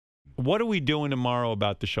what are we doing tomorrow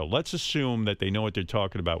about the show? Let's assume that they know what they're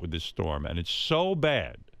talking about with this storm, and it's so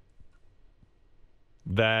bad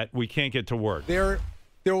that we can't get to work. There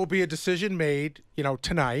will be a decision made,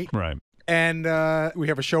 tonight. Right. And we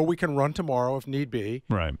have a show we can run tomorrow if need be.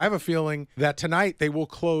 Right. I have a feeling that tonight they will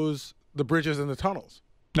close the bridges and the tunnels.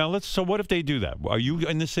 Now, so what if they do that? Are you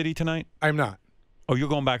in the city tonight? I'm not. Oh, you're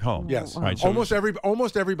going back home? Yes. Right, so almost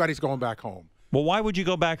everybody's going back home. Well, why would you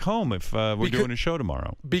go back home if we're doing a show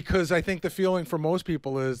tomorrow? Because I think the feeling for most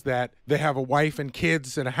people is that they have a wife and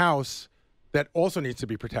kids and a house that also needs to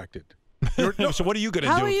be protected. So what are you going to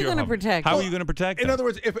do? How are you going to protect? How are you going to protect? In other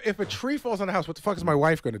words, if a tree falls on the house, what the fuck is my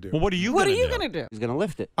wife going to do? Well, what are you going to do? He's going to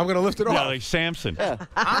lift it. I'm going to lift it off. Yeah, like Samson. Yeah.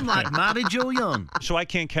 I'm like Marty Joe Young. So I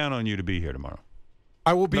can't count on you to be here tomorrow.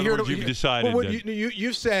 I will be here. You've decided. Well,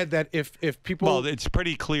 you said that if people. Well, it's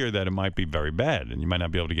pretty clear that it might be very bad, and you might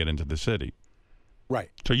not be able to get into the city. Right.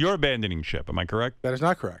 So you're abandoning ship. Am I correct? That is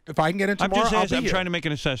not correct. If I can get in tomorrow, I'm trying to make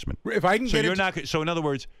an assessment. If I can so get you're in. not. So in other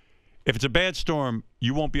words, if it's a bad storm,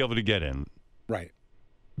 you won't be able to get in. Right.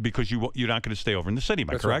 Because you're not going to stay over in the city. Am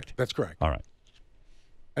I correct? Right. That's correct. All right.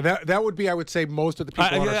 And that would be, I would say, most of the people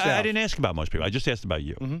on our staff. I didn't ask about most people. I just asked about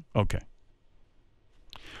you. Okay.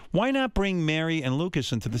 Why not bring Mary and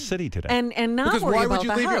Lucas into the city today? And not worry about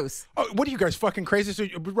the house. What are you guys fucking crazy? So,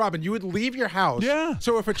 Robin, you would leave your house. Yeah.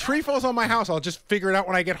 So if a tree falls on my house, I'll just figure it out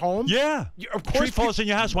when I get home? Yeah. Of course. Tree falls in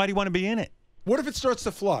your house. Why do you want to be in it? What if it starts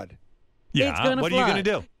to flood? Yeah. It's gonna what flood. are you going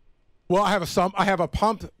to do? Well, I have a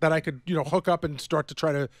pump that I could, hook up and start to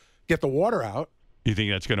try to get the water out. You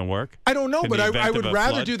think that's going to work? I don't know, In but the I event would of a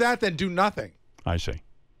rather flood? do that than do nothing. I see.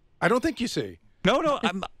 I don't think you see. No.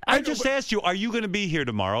 I just asked you, are you going to be here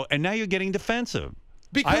tomorrow? And now you're getting defensive.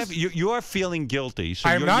 Because you are feeling guilty. So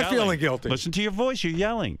I am you're not yelling. feeling guilty. Listen to your voice. You're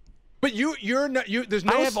yelling. But you're not. There's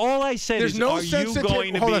no. All I said is, are you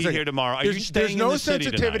going to be here tomorrow? Are you staying in the city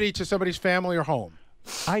There's no sensitivity tonight? to somebody's family or home.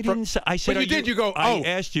 I didn't say. I said. But you did. You go. I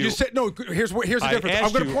asked you. You said no. Here's the difference.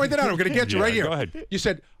 I'm going to point it out. I'm going to get you Yeah, right here. Go ahead. You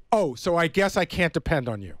said, "Oh, so I guess I can't depend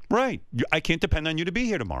on you." Right. I can't depend on you to be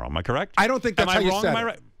here tomorrow. Am I correct? I don't think that's Am how I you wrong? said Am I it.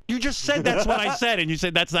 right? You just said that's what I said, and you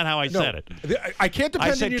said that's not how I said it. I can't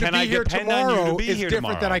depend on you to be here tomorrow. Is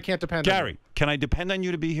different than I can't depend on you. Gary, can I depend on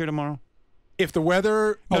you to be here tomorrow? If the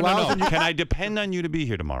weather allows, No. Can I depend on you to be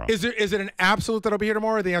here tomorrow? Is it an absolute that I'll be here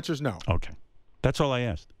tomorrow? The answer is no. Okay, that's all I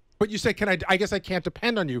asked. But you said, I guess I can't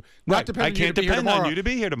depend on you. Right. Depend I on you can't to be here depend tomorrow. on you to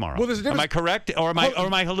be here tomorrow. Well, there's a difference. Am I correct, or am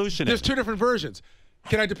I hallucinating? There's two different versions.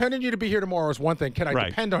 Can I depend on you to be here tomorrow is one thing. Can I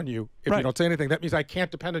depend on you if you don't say anything? That means I can't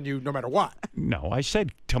depend on you no matter what. No, I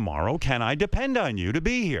said tomorrow, can I depend on you to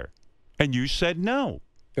be here? And you said no.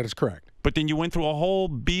 That is correct. But then you went through a whole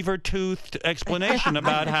beaver-toothed explanation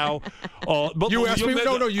about how... you asked me...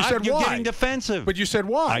 No, you said you're why. You're getting defensive. But you said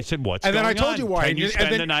why. I said, what's going on? And then I told you why. Can you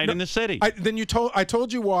spend the night in the city? I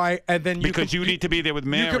told you why, and then you... Because you need to be there with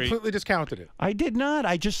Mary. You completely discounted it. I did not.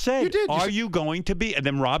 I just said, you did. Are you going to be... And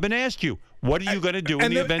then Robin asked you, what are you going to do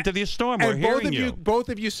in the event of the storm? We're hearing you. Both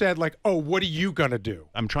of you said, like, oh, what are you going to do?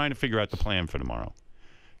 I'm trying to figure out the plan for tomorrow.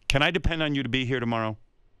 Can I depend on you to be here tomorrow?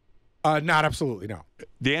 Not absolutely, no.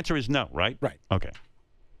 The answer is no, right? Right. Okay.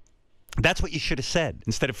 That's what you should have said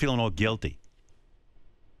instead of feeling all guilty.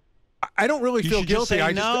 I don't really feel guilty.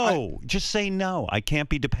 Just say no. I can't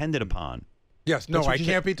be depended upon. Yes, no, I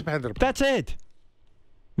can't be dependent upon. That's it.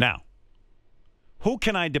 Now, who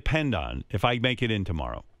can I depend on if I make it in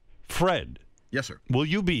tomorrow? Fred. Yes, sir. Will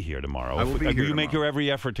you be here tomorrow? I will be here Will you make tomorrow. your every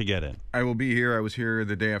effort to get in? I will be here. I was here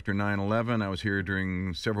the day after 9/11. I was here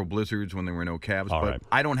during several blizzards when there were no cabs. All but right.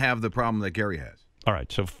 I don't have the problem that Gary has. All right.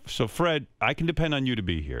 So Fred, I can depend on you to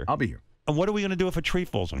be here. I'll be here. And what are we going to do if a tree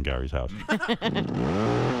falls on Gary's house?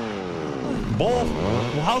 Well,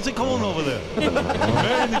 how's it going over there?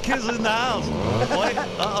 Man, the kids in the house. Wait,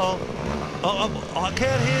 I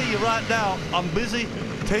can't hear you right now. I'm busy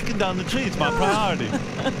taking down the tree. It's my priority.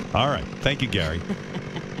 All right. Thank you, Gary.